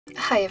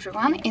Hi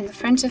everyone, in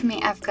front of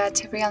me I've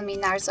got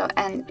REALME Narzo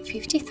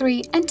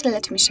N53 and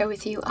let me share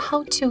with you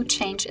how to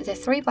change the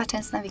 3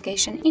 buttons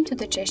navigation into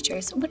the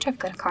gestures which I've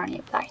got currently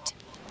applied.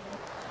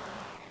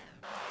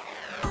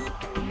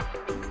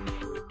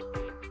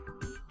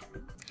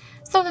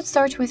 So let's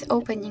start with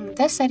opening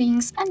the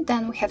settings and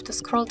then we have to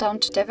scroll down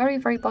to the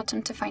very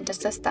bottom to find the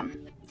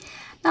system.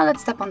 Now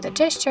let's tap on the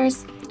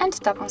gestures and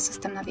tap on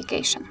system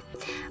navigation.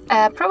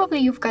 Probably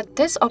you've got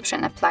this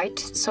option applied,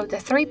 so the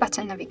 3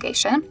 button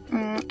navigation.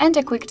 And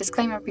a quick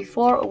disclaimer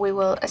before we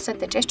will set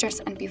the gestures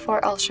and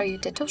before I'll show you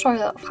the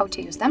tutorial of how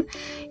to use them.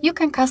 You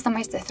can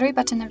customize the 3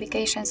 button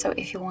navigation, so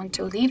if you want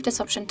to leave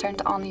this option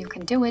turned on, you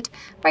can do it.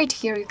 Right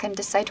here you can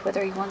decide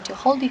whether you want to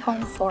hold the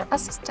home for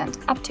assistant,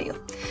 up to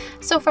you.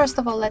 So first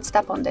of all, let's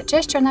tap on the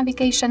gesture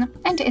navigation,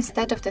 and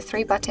instead of the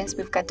 3 buttons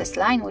we've got this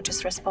line which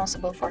is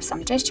responsible for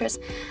some gestures.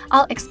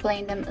 I'll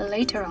explain them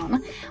later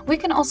on. We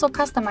can also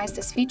customize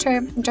this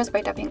feature just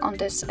by tapping on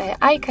this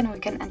icon. We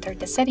can enter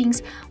the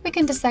settings, we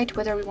can decide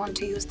whether we want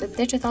to use the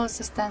digital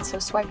assistant, so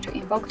swipe to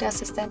invoke the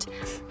assistant,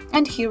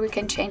 and here we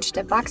can change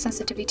the back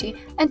sensitivity.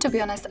 And to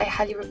be honest, I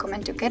highly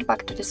recommend to get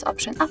back to this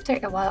option after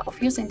a while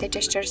of using the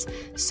gestures,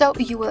 so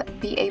you will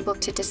be able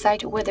to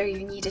decide whether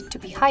you need it to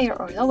be higher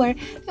or lower.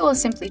 You will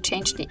simply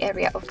change the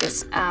area of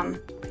this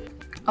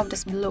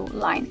blue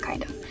line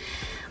kind of.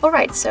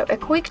 Alright, so a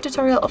quick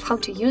tutorial of how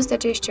to use the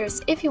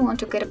gestures. If you want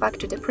to get back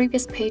to the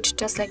previous page,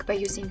 just like by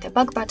using the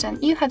back button,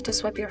 you have to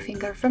swipe your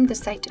finger from the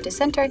side to the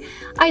center,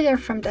 either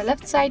from the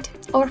left side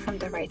or from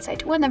the right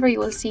side. Whenever you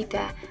will see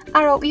the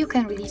arrow, you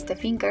can release the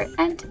finger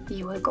and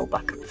you will go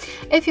back.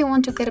 If you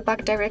want to get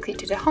back directly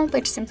to the home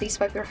page, simply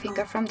swipe your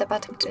finger from the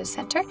bottom to the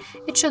center.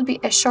 It should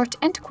be a short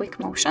and quick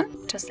motion,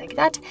 just like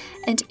that.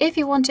 And if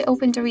you want to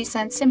open the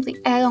recent, simply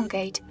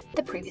elongate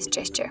the previous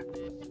gesture,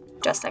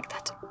 just like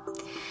that.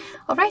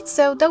 Alright,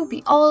 so that will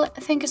be all.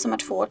 Thank you so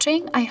much for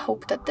watching. I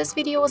hope that this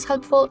video was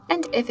helpful,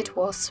 and if it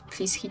was,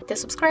 please hit the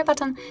subscribe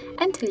button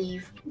and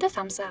leave the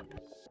thumbs up.